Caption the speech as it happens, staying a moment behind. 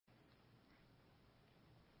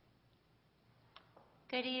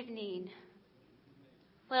Good evening.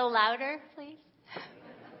 A little louder, please.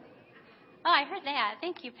 Oh, I heard that.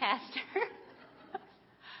 Thank you, Pastor.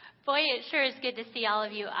 Boy, it sure is good to see all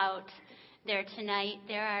of you out there tonight.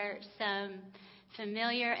 There are some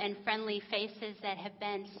familiar and friendly faces that have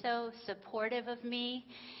been so supportive of me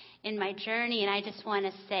in my journey, and I just want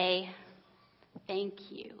to say thank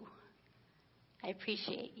you. I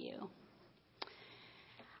appreciate you.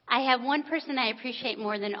 I have one person I appreciate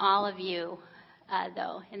more than all of you,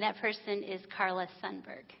 though, and that person is Carla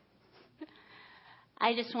Sundberg.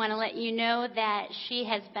 I just want to let you know that she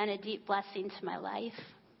has been a deep blessing to my life.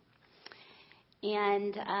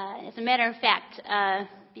 And as a matter of fact,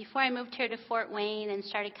 before I moved here to Fort Wayne and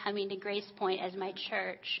started coming to Grace Point as my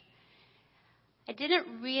church, I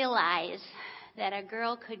didn't realize that a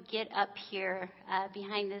girl could get up here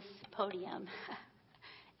behind this podium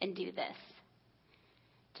and do this.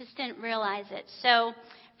 Just didn't realize it. So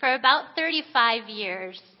for about 35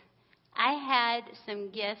 years, I had some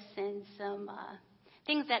gifts and some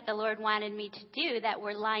things that the Lord wanted me to do that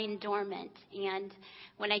were lying dormant. And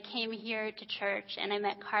when I came here to church and I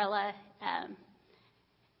met Carla,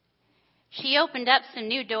 she opened up some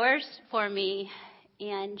new doors for me,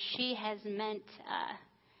 and she has meant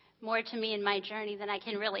more to me in my journey than I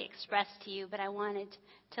can really express to you, but I wanted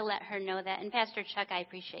to let her know that. And Pastor Chuck, I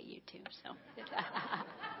appreciate you too. So.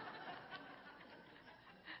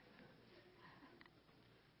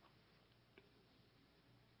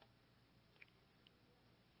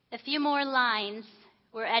 A few more lines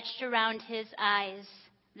were etched around his eyes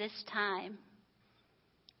this time,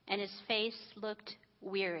 and his face looked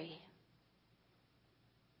weary.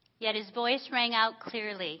 Yet his voice rang out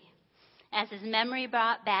clearly as his memory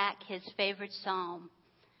brought back his favorite psalm,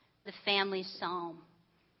 the family psalm,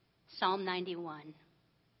 Psalm 91.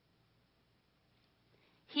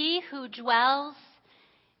 He who dwells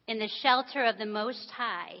in the shelter of the Most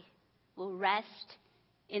High will rest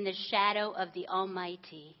in the shadow of the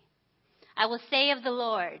Almighty. I will say of the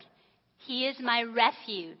Lord, He is my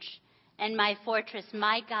refuge and my fortress,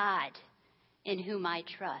 my God, in whom I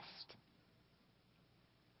trust.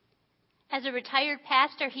 As a retired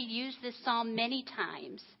pastor, he used this psalm many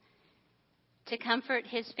times to comfort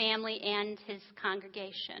his family and his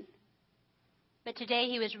congregation. But today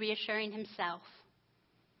he was reassuring himself.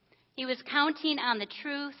 He was counting on the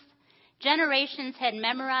truth generations had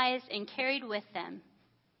memorized and carried with them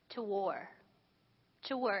to war,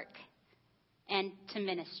 to work, and to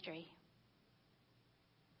ministry.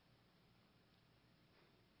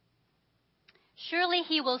 Surely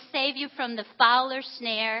he will save you from the fowler's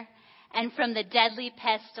snare and from the deadly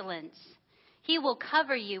pestilence. He will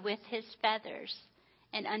cover you with his feathers,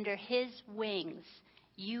 and under his wings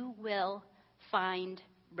you will find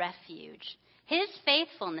refuge. His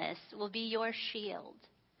faithfulness will be your shield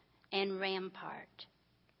and rampart.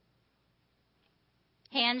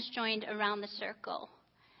 Hands joined around the circle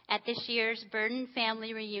at this year's Burden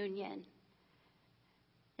family reunion.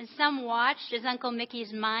 And some watched as Uncle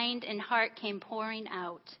Mickey's mind and heart came pouring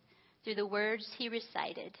out through the words he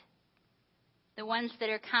recited, the ones that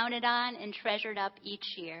are counted on and treasured up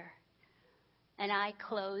each year. And I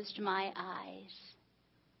closed my eyes.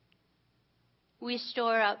 We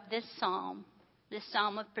store up this psalm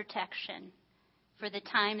of protection, for the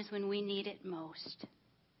times when we need it most.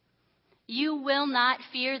 You will not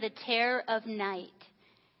fear the terror of night,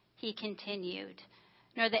 he continued,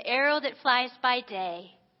 nor the arrow that flies by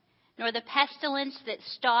day, nor the pestilence that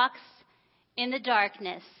stalks in the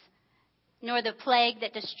darkness, nor the plague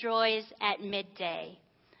that destroys at midday.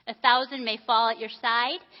 1,000 may fall at your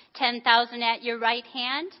side, 10,000 at your right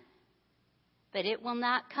hand, but it will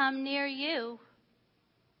not come near you.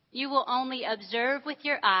 You will only observe with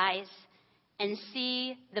your eyes and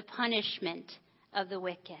see the punishment of the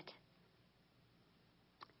wicked.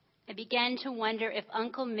 I began to wonder if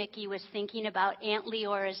Uncle Mickey was thinking about Aunt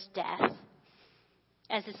Leora's death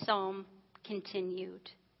as the psalm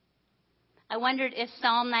continued. I wondered if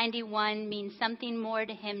Psalm 91 means something more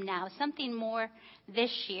to him now, something more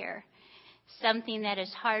this year, something that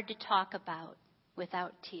is hard to talk about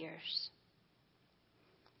without tears.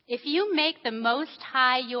 If you make the Most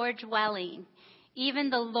High your dwelling, even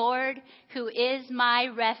the Lord who is my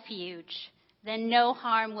refuge, then no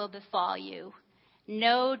harm will befall you.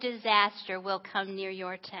 No disaster will come near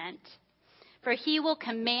your tent. For he will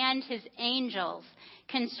command his angels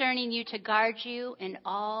concerning you to guard you in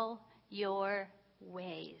all your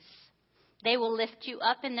ways. They will lift you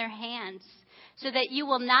up in their hands so that you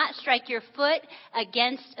will not strike your foot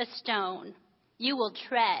against a stone. You will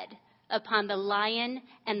tread upon the lion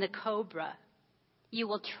and the cobra. You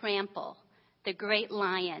will trample the great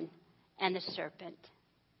lion and the serpent.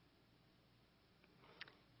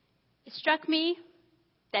 It struck me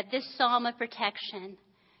that this psalm of protection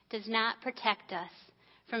does not protect us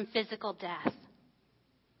from physical death.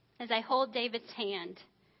 As I hold David's hand,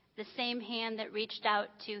 the same hand that reached out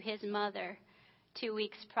to his mother 2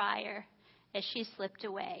 weeks prior as she slipped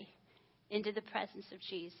away into the presence of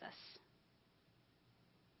Jesus.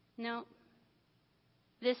 No,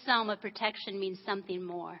 this psalm of protection means something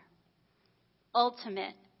more.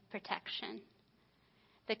 Ultimate protection.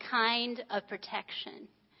 The kind of protection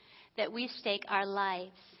that we stake our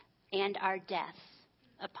lives and our deaths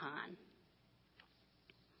upon.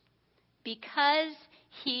 Because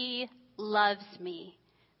he loves me,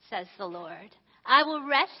 says the Lord, I will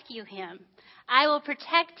rescue him. I will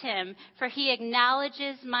protect him, for he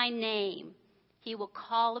acknowledges my name. He will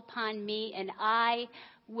call upon me, and I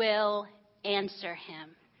will answer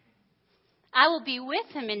him. I will be with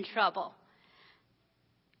him in trouble.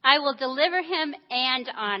 I will deliver him and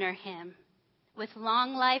honor him. With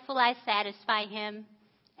long life will I satisfy him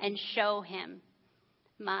and show him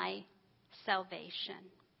my salvation.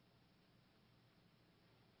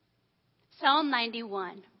 Psalm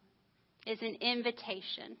 91 is an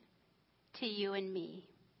invitation to you and me.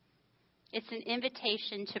 It's an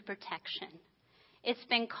invitation to protection. It's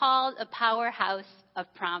been called a powerhouse of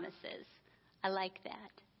promises. I like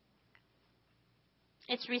that.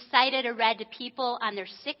 It's recited or read to people on their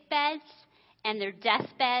sick beds and their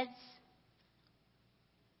deathbeds,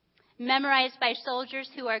 memorized by soldiers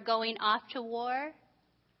who are going off to war.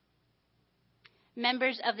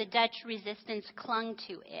 Members of the Dutch resistance clung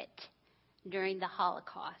to it during the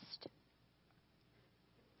Holocaust.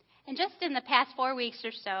 And just in the past 4 weeks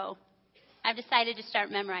or so, I've decided to start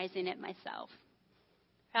memorizing it myself.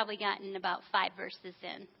 Probably gotten about 5 verses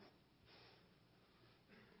in.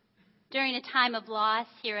 During a time of loss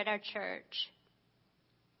here at our church,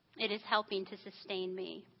 it is helping to sustain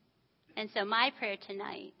me. And so my prayer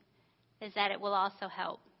tonight is that it will also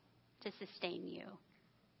help to sustain you.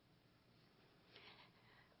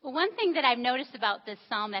 Well, one thing that I've noticed about this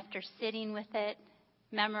psalm after sitting with it,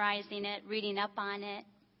 memorizing it, reading up on it,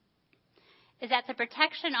 is that the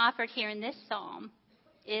protection offered here in this psalm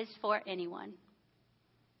is for anyone.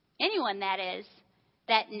 Anyone, that is,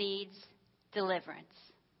 that needs deliverance.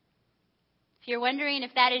 If you're wondering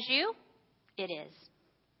if that is you, it is.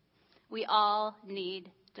 We all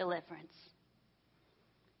need deliverance.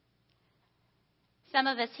 Some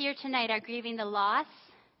of us here tonight are grieving the loss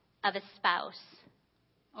of a spouse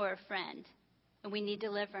or a friend, and we need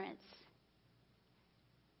deliverance.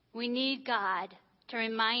 We need God to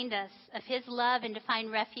remind us of his love and to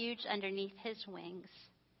find refuge underneath his wings.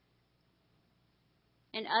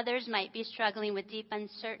 And others might be struggling with deep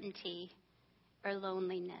uncertainty or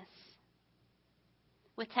loneliness,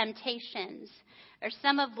 with temptations or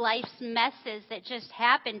some of life's messes that just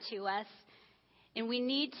happen to us, and we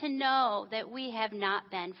need to know that we have not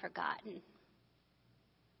been forgotten.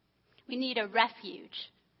 We need a refuge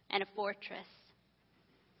and a fortress.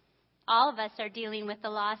 All of us are dealing with the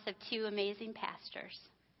loss of 2 amazing pastors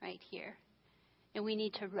right here, and we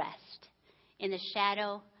need to rest in the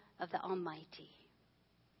shadow of the Almighty.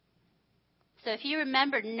 So if you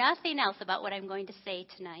remember nothing else about what I'm going to say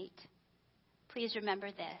tonight, please remember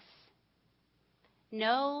this.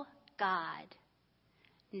 Know God,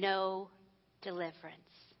 know deliverance.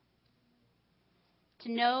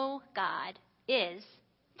 To know God is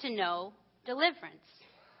to know deliverance.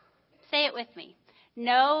 Say it with me.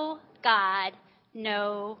 Know God,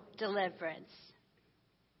 know deliverance.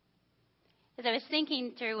 As I was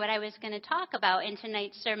thinking through what I was going to talk about in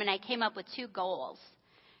tonight's sermon, I came up with 2 goals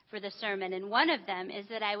for the sermon. And one of them is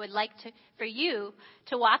that I would like for you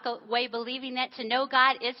to walk away believing that to know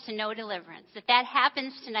God is to know deliverance. If that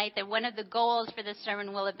happens tonight, then one of the goals for the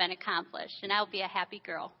sermon will have been accomplished. And I'll be a happy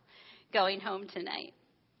girl going home tonight.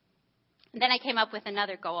 And then I came up with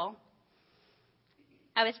another goal.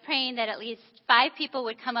 I was praying that at least 5 people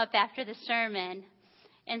would come up after the sermon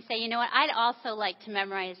and say, you know what, I'd also like to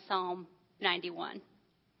memorize Psalm 91.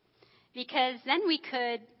 Because then we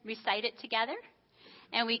could recite it together,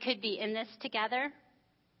 and we could be in this together,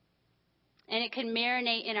 and it could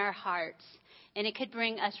marinate in our hearts, and it could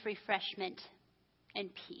bring us refreshment and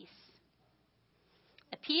peace.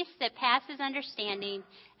 A peace that passes understanding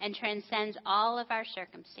and transcends all of our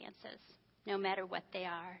circumstances, no matter what they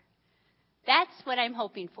are. That's what I'm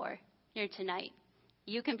hoping for here tonight.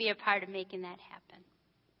 You can be a part of making that happen.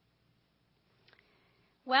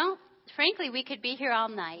 Well, frankly, we could be here all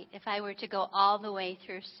night if I were to go all the way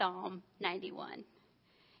through Psalm 91.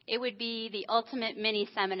 It would be the ultimate mini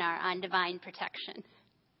seminar on divine protection.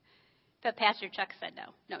 But Pastor Chuck said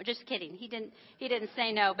no. No, just kidding. He didn't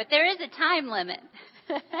say no. But there is a time limit.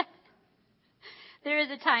 There is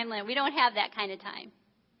a time limit. We don't have that kind of time.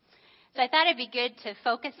 So I thought it'd be good to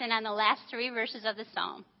focus in on the last 3 verses of the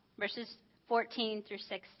psalm, verses 14 through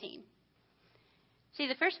 16. See,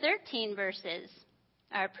 the first 13 verses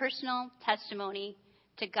are a personal testimony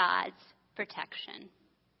to God's protection.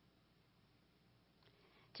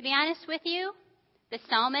 To be honest with you, the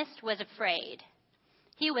psalmist was afraid.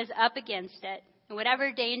 He was up against it. And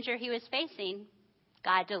whatever danger he was facing,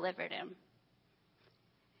 God delivered him.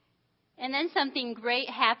 And then something great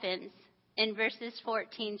happens in verses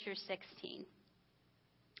 14 through 16.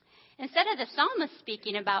 Instead of the psalmist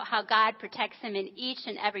speaking about how God protects him in each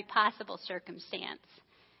and every possible circumstance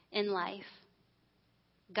in life,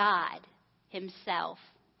 God himself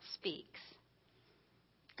speaks.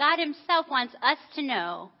 God himself wants us to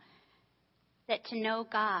know that to know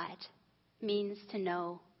God means to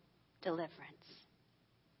know deliverance.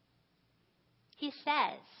 He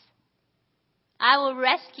says, I will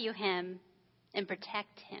rescue him and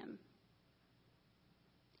protect him.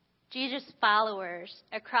 Jesus' followers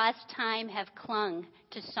across time have clung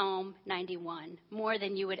to Psalm 91 more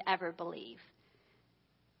than you would ever believe.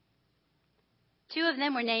 2 of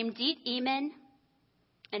them were named Diet Eman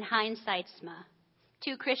and Hein Sietsma,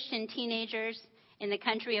 2 Christian teenagers in the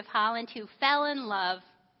country of Holland who fell in love,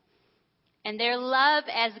 and their love,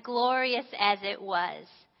 as glorious as it was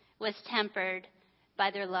tempered by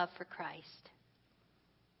their love for Christ.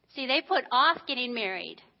 See, they put off getting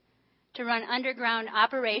married to run underground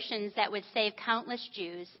operations that would save countless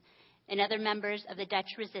Jews and other members of the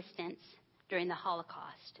Dutch resistance during the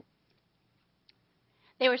Holocaust.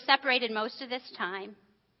 They were separated most of this time,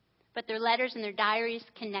 but their letters and their diaries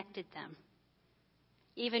connected them,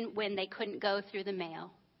 even when they couldn't go through the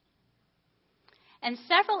mail. And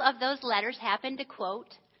several of those letters happened to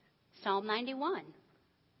quote Psalm 91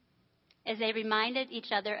 as they reminded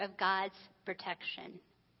each other of God's protection.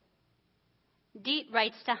 Diet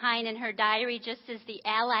writes to Hein in her diary just as the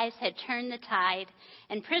Allies had turned the tide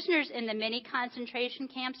and prisoners in the many concentration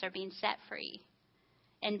camps are being set free.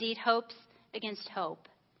 And Diet hopes against hope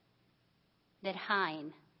that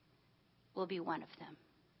Hein will be one of them.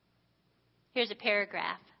 Here's a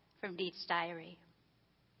paragraph from Diet's diary.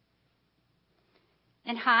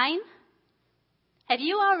 And Hein, have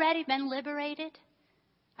you already been liberated?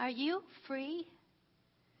 Are you free?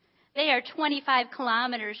 They are 25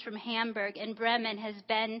 kilometers from Hamburg, and Bremen has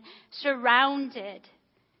been surrounded.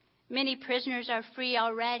 Many prisoners are free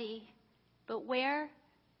already, but where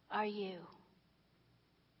are you?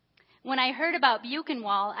 When I heard about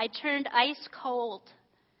Buchenwald, I turned ice cold.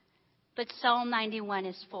 But Psalm 91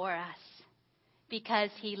 is for us, because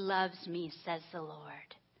he loves me, says the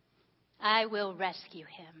Lord. I will rescue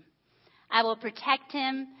him. I will protect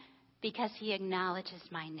him because he acknowledges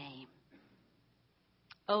my name.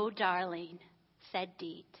 Oh, darling, said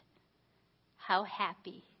Diet, how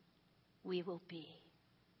happy we will be.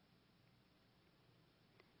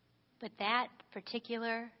 But that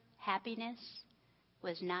particular happiness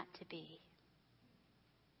was not to be.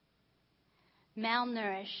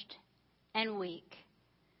 Malnourished and weak,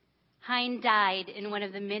 Hein died in one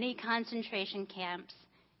of the many concentration camps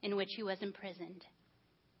in which he was imprisoned.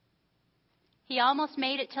 He almost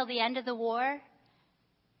made it till the end of the war,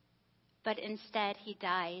 but instead he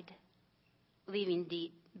died, leaving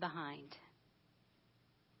Diet behind.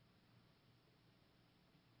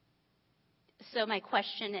 So my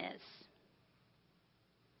question is,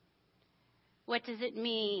 what does it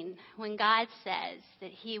mean when God says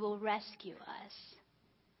that he will rescue us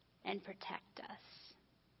and protect us?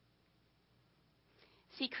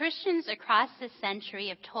 See, Christians across the century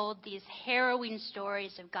have told these harrowing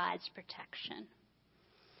stories of God's protection,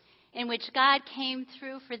 in which God came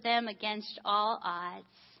through for them against all odds.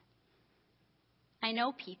 I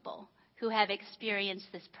know people who have experienced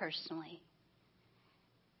this personally.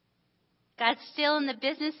 God's still in the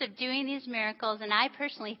business of doing these miracles, and I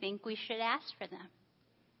personally think we should ask for them.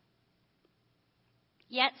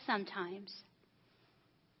 Yet sometimes,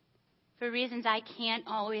 for reasons I can't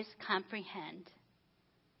always comprehend,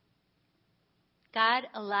 God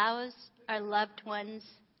allows our loved ones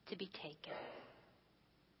to be taken.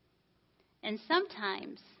 And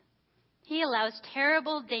sometimes he allows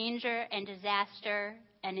terrible danger and disaster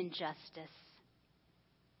and injustice.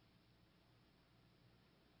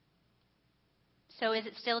 So is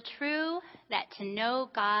it still true that to know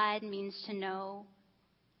God means to know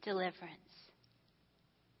deliverance?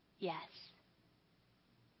 Yes.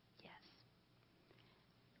 Yes.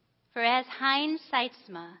 For as Hein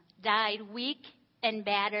Sietsma died weak and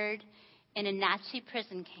battered in a Nazi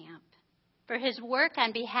prison camp, for his work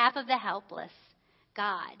on behalf of the helpless,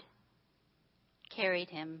 God carried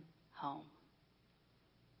him home.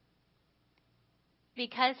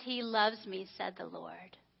 Because he loves me, said the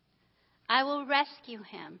Lord, I will rescue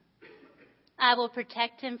him. I will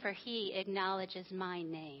protect him, for he acknowledges my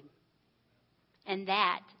name. And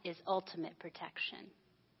that is ultimate protection.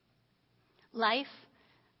 Life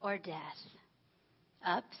or death,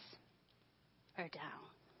 ups or down,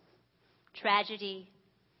 tragedy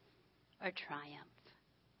or triumph.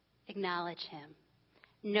 Acknowledge him,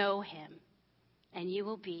 know him, and you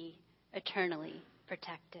will be eternally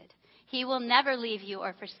protected. He will never leave you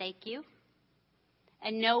or forsake you,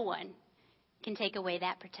 and no one can take away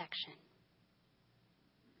that protection.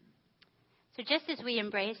 So just as we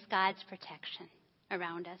embrace God's protection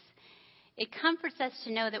around us, it comforts us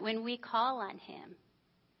to know that when we call on him,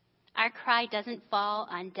 our cry doesn't fall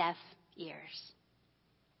on deaf ears.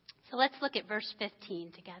 So let's look at verse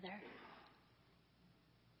 15 together.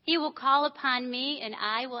 He will call upon me and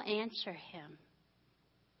I will answer him.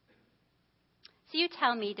 So you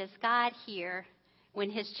tell me, does God hear when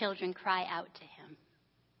his children cry out to him?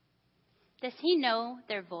 Does he know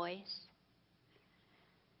their voice?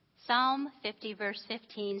 Psalm 50 verse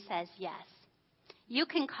 15 says, yes, you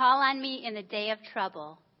can call on me in the day of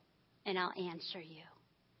trouble and I'll answer you.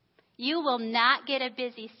 You will not get a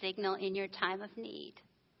busy signal in your time of need.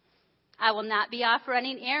 I will not be off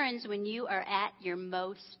running errands when you are at your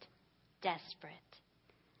most desperate.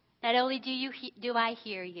 Not only do I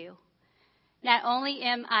hear you, not only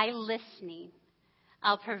am I listening,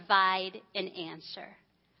 I'll provide an answer.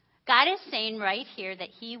 God is saying right here that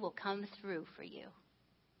he will come through for you.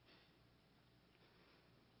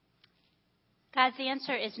 God's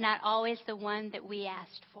answer is not always the one that we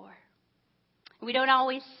asked for. We don't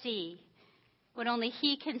always see what only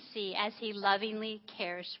he can see as he lovingly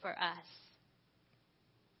cares for us.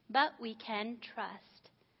 But we can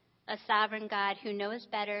trust a sovereign God who knows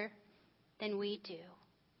better than we do.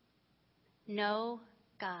 No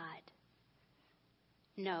God,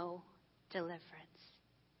 no deliverance.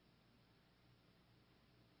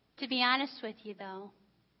 To be honest with you, though,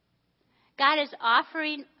 God is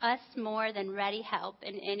offering us more than ready help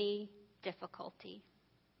in any difficulty.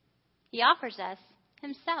 He offers us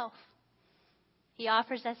himself. He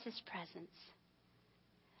offers us his presence.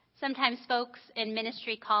 Sometimes folks in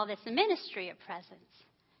ministry call this a ministry of presence.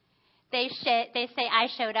 They say, I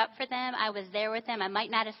showed up for them. I was there with them. I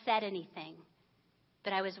might not have said anything,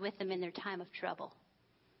 but I was with them in their time of trouble.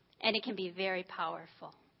 And it can be very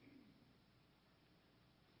powerful.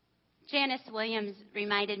 Janice Williams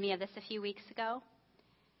reminded me of this a few weeks ago.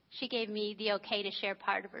 She gave me the okay to share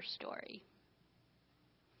part of her story.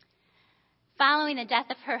 Following the death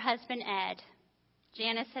of her husband, Ed,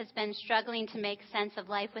 Janice has been struggling to make sense of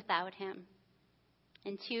life without him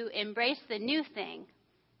and to embrace the new thing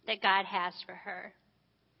that God has for her.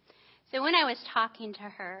 So when I was talking to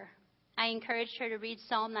her, I encouraged her to read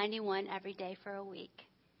Psalm 91 every day for a week.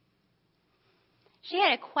 She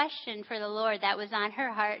had a question for the Lord that was on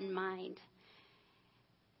her heart and mind.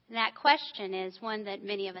 And that question is one that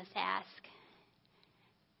many of us ask.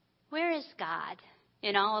 Where is God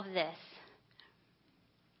in all of this?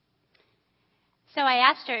 So I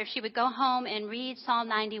asked her if she would go home and read Psalm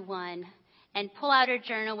 91 and pull out her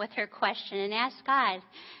journal with her question and ask God,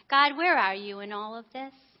 God, where are you in all of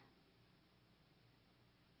this?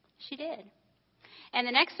 She did. And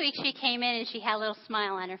the next week she came in and she had a little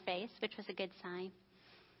smile on her face, which was a good sign.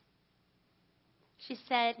 She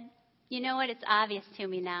said, you know what? It's obvious to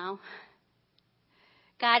me now.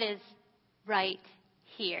 God is right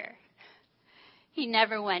here. He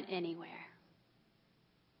never went anywhere.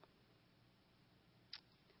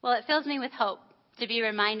 Well, it fills me with hope to be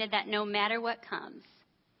reminded that no matter what comes,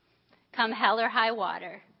 come hell or high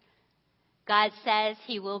water, God says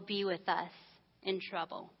he will be with us in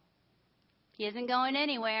trouble. He isn't going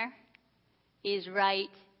anywhere. He's right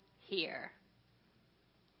here.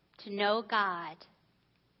 To know God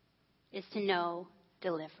is to know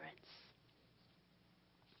deliverance.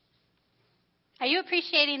 Are you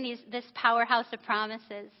appreciating this powerhouse of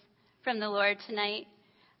promises from the Lord tonight?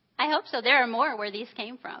 I hope so. There are more where these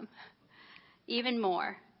came from. Even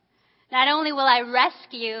more. Not only will I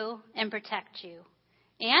rescue and protect you,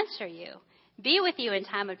 answer you, be with you in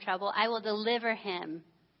time of trouble, I will deliver him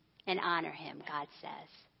and honor him, God says.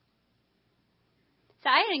 So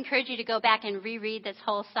I would encourage you to go back and reread this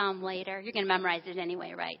whole psalm later. You're going to memorize it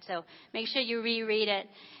anyway, right? So make sure you reread it.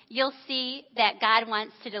 You'll see that God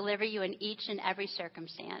wants to deliver you in each and every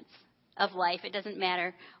circumstance of life. It doesn't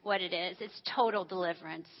matter what it is. It's total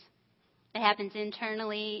deliverance. It happens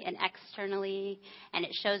internally and externally, and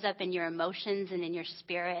it shows up in your emotions and in your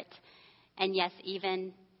spirit, and yes,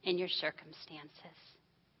 even in your circumstances.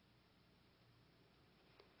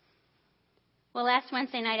 Well, last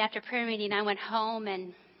Wednesday night after prayer meeting, I went home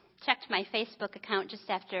and checked my Facebook account just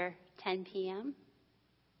after 10 p.m.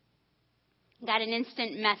 Got an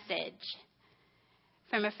instant message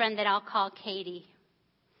from a friend that I'll call Katie.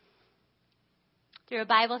 Through a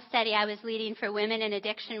Bible study I was leading for women in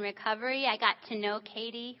addiction recovery, I got to know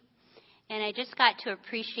Katie, and I just got to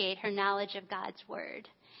appreciate her knowledge of God's Word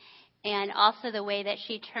and also the way that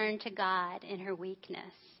she turned to God in her weakness.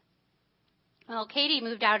 Well, Katie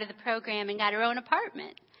moved out of the program and got her own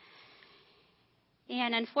apartment.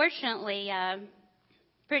 And unfortunately,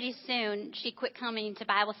 pretty soon she quit coming to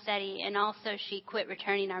Bible study, and also she quit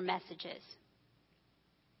returning our messages.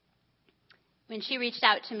 When she reached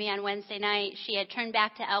out to me on Wednesday night, she had turned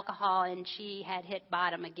back to alcohol and she had hit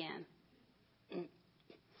bottom again.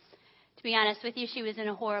 To be honest with you, she was in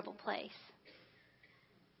a horrible place.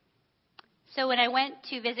 So when I went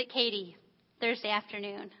to visit Katie Thursday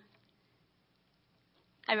afternoon,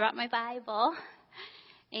 I brought my Bible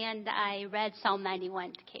and I read Psalm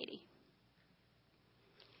 91 to Katie.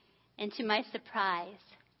 And to my surprise,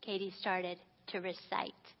 Katie started to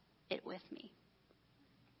recite it with me.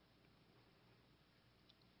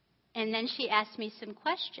 And then she asked me some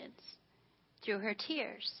questions through her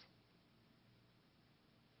tears.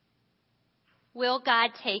 Will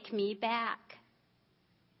God take me back?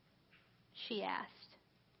 She asked.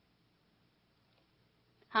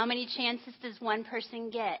 How many chances does one person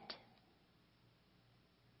get?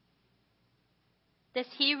 Does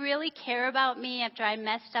he really care about me after I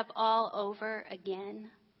messed up all over again?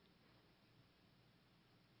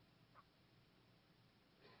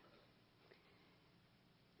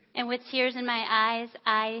 And with tears in my eyes,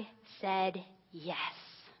 I said yes.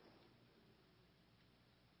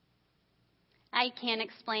 I can't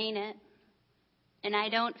explain it, and I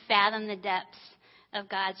don't fathom the depths of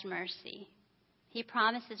God's mercy. He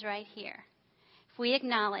promises right here, if we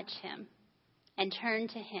acknowledge him and turn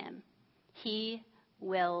to him, he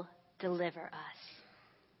will deliver us.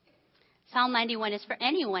 Psalm 91 is for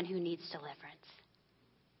anyone who needs deliverance.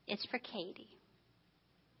 It's for Katie.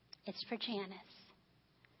 It's for Janice.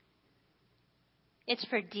 It's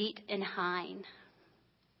for Deet and Hein.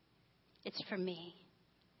 It's for me.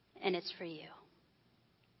 And it's for you.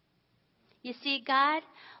 You see, God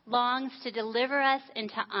longs to deliver us and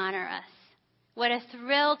to honor us. What a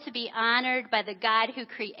thrill to be honored by the God who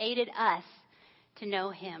created us to know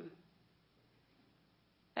him.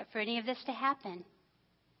 But for any of this to happen,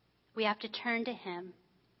 we have to turn to him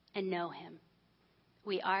and know him.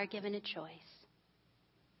 We are given a choice.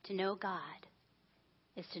 To know God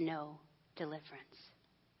is to know deliverance.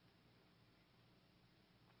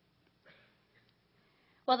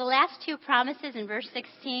 Well, the last two promises in verse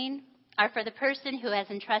 16 are for the person who has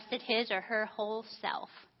entrusted his or her whole self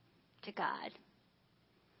to God.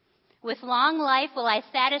 With long life will I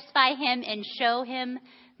satisfy him and show him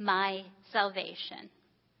my salvation.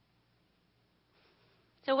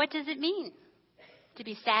 So what does it mean to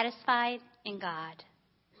be satisfied in God?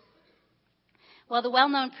 Well, the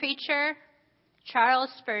well-known preacher Charles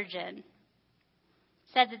Spurgeon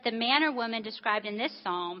said that the man or woman described in this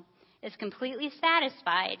psalm is completely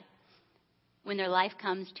satisfied when their life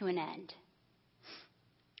comes to an end.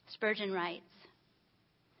 Spurgeon writes,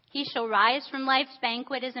 "He shall rise from life's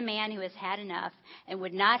banquet as a man who has had enough and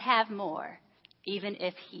would not have more, even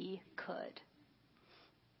if he could."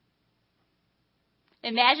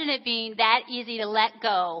 Imagine it being that easy to let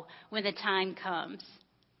go when the time comes.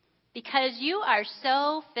 Because you are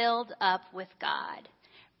so filled up with God.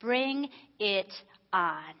 Bring it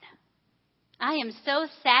on. I am so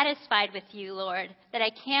satisfied with you, Lord, that I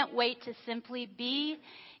can't wait to simply be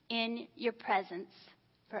in your presence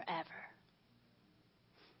forever.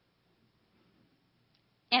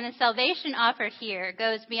 And the salvation offered here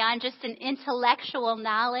goes beyond just an intellectual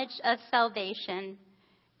knowledge of salvation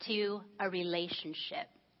to a relationship.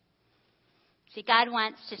 See, God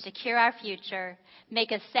wants to secure our future,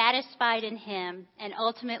 make us satisfied in him, and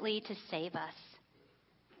ultimately to save us.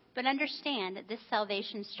 But understand that this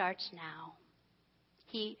salvation starts now.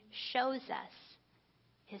 He shows us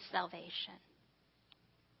his salvation.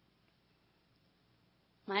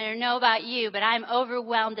 I don't know about you, but I'm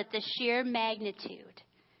overwhelmed at the sheer magnitude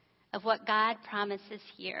of what God promises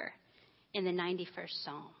here in the 91st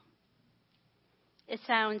Psalm. It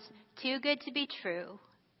sounds too good to be true,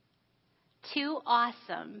 too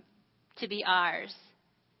awesome to be ours,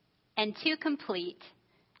 and too complete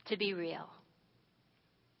to be real.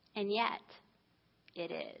 And yet,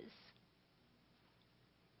 it is.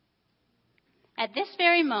 At this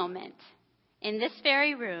very moment, in this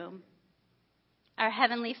very room, our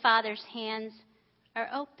Heavenly Father's hands are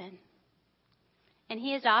open. And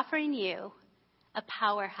he is offering you a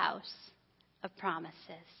powerhouse of promises.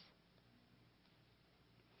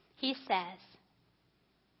 He says,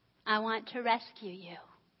 I want to rescue you,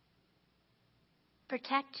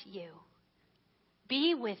 protect you,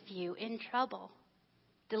 be with you in trouble,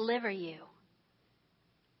 deliver you,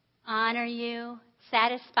 honor you,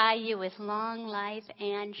 satisfy you with long life,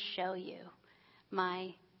 and show you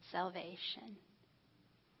my salvation.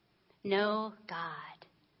 No God,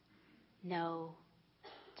 no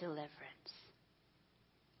deliverance.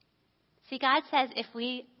 See, God says if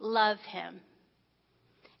we love him,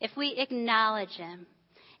 if we acknowledge him,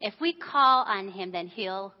 if we call on him, then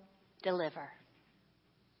he'll deliver.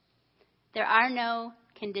 There are no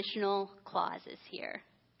conditional clauses here.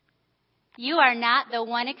 You are not the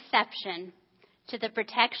one exception to the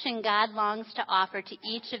protection God longs to offer to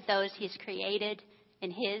each of those he's created in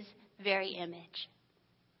his very image.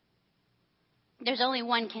 There's only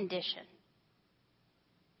one condition.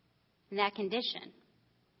 And that condition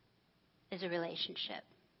is a relationship.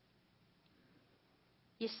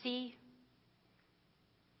 You see,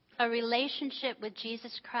 a relationship with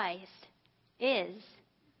Jesus Christ is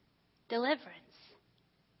deliverance.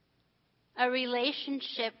 A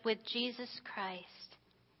relationship with Jesus Christ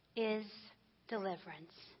is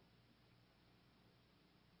deliverance.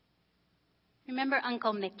 Remember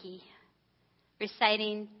Uncle Mickey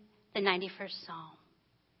reciting the 91st Psalm.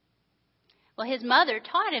 Well, his mother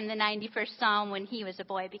taught him the 91st Psalm when he was a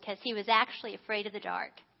boy because he was actually afraid of the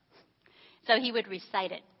dark. So he would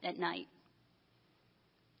recite it at night.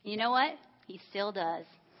 You know what? He still does.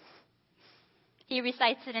 He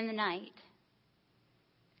recites it in the night.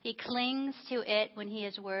 He clings to it when he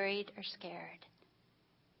is worried or scared.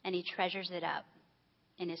 And he treasures it up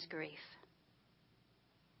in his grief.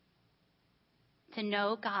 To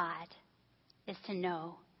know God is to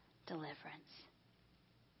know deliverance.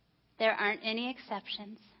 There aren't any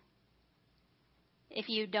exceptions. If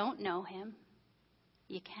you don't know him,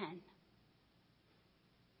 you can.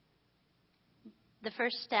 The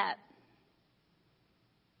first step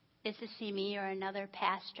is to see me or another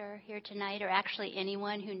pastor here tonight, or actually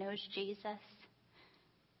anyone who knows Jesus.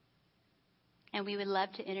 And we would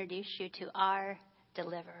love to introduce you to our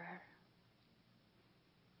deliverer.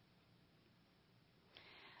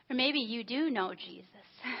 Or maybe you do know Jesus,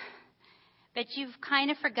 but you've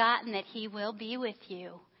kind of forgotten that he will be with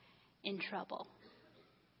you in trouble.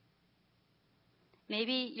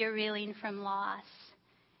 Maybe you're reeling from loss,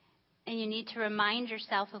 and you need to remind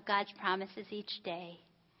yourself of God's promises each day,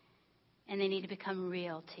 and they need to become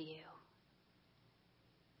real to you.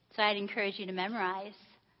 So I'd encourage you to memorize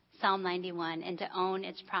Psalm 91 and to own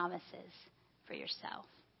its promises for yourself.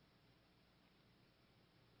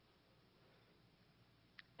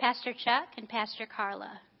 Pastor Chuck and Pastor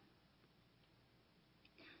Carla,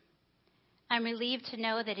 I'm relieved to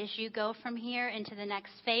know that as you go from here into the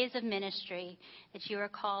next phase of ministry that you are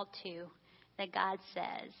called to, that God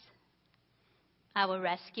says, I will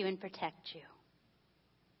rescue and protect you,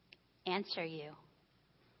 answer you,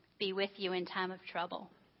 be with you in time of trouble,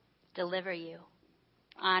 deliver you,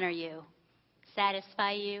 honor you,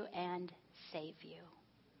 satisfy you, and save you.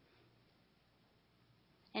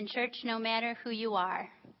 And church, no matter who you are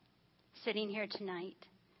sitting here tonight,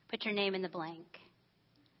 put your name in the blank.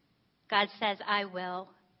 God says, I will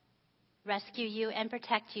rescue you and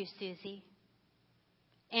protect you, Susie.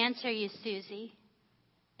 Answer you, Susie.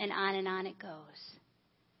 And on it goes.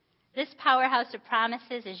 This powerhouse of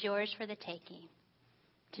promises is yours for the taking.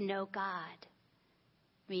 To know God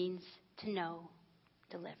means to know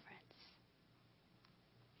deliverance.